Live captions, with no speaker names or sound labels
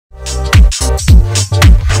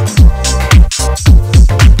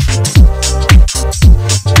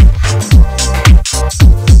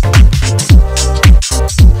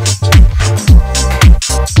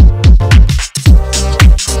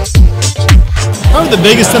Probably the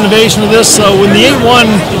biggest innovation of this, when the 8.1,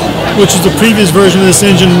 which was the previous version of this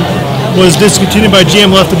engine, was discontinued by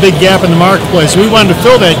GM, left a big gap in the marketplace. We wanted to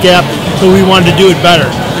fill that gap, but we wanted to do it better.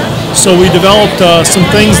 So we developed some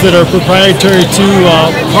things that are proprietary to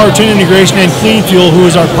Powertrain Integration and Clean Fuel, who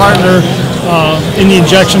is our partner in the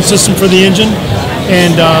injection system for the engine.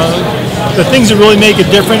 And the things that really make it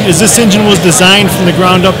different is this engine was designed from the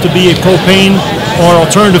ground up to be a propane or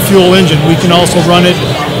alternative fuel engine. We can also run it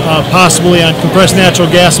possibly on compressed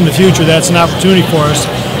natural gas in the future. That's an opportunity for us.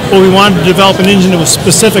 But we wanted to develop an engine that was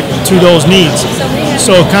specific to those needs.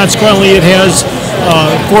 So consequently, it has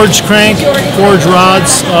forged crank, forged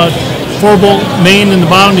rods, 4-bolt main in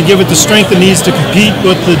the bottom to give it the strength it needs to compete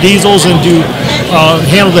with the diesels and to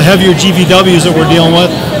handle the heavier GVWs that we're dealing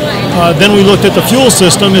with. Then we looked at the fuel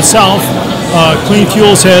system itself. Clean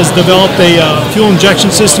Fuels has developed a fuel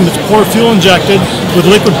injection system that's pure fuel injected with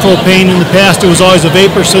liquid propane. In the past, it was always a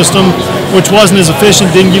vapor system, which wasn't as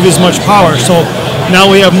efficient, didn't give you as much power. So now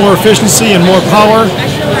we have more efficiency and more power.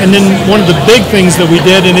 And then one of the big things that we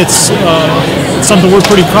did, and it's something we're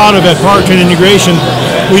pretty proud of at Powertrain Integration,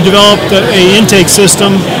 we developed an intake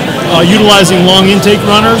system utilizing long intake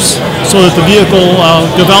runners so that the vehicle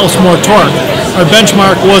develops more torque. Our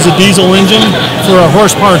benchmark was a diesel engine for our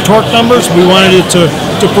horsepower and torque numbers. We wanted it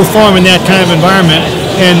to perform in that kind of environment,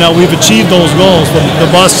 and we've achieved those goals. The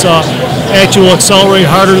bus actually will accelerate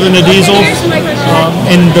harder than a diesel,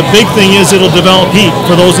 and the big thing is it'll develop heat.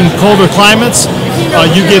 For those in colder climates,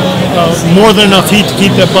 you get more than enough heat to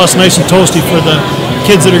keep that bus nice and toasty for the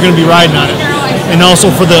kids that are going to be riding on it. And also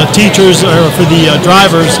for the teachers or for the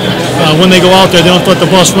drivers, when they go out there, they don't have to let the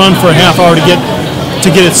bus run for a half hour to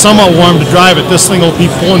get it somewhat warm to drive it. This thing will be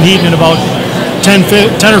pulling heat in about 10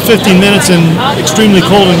 or 15 minutes in extremely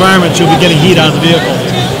cold environments. You'll be getting heat out of the vehicle.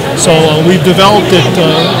 So we've developed it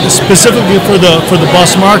specifically for the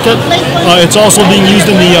bus market. It's also being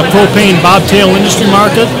used in the propane bobtail industry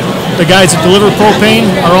market. The guys that deliver propane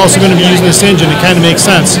are also going to be using this engine. It kind of makes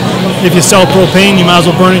sense. If you sell propane, you might as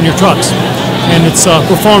well burn it in your trucks. And it's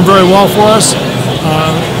performed very well for us.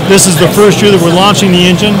 This is the first year that we're launching the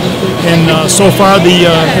engine, and so far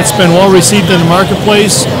it's been well received in the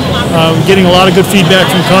marketplace. We're getting a lot of good feedback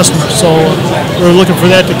from customers, so we're looking for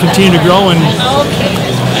that to continue to grow, and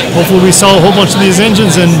hopefully we sell a whole bunch of these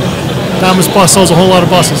engines and Thomas Bus sells a whole lot of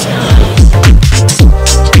buses.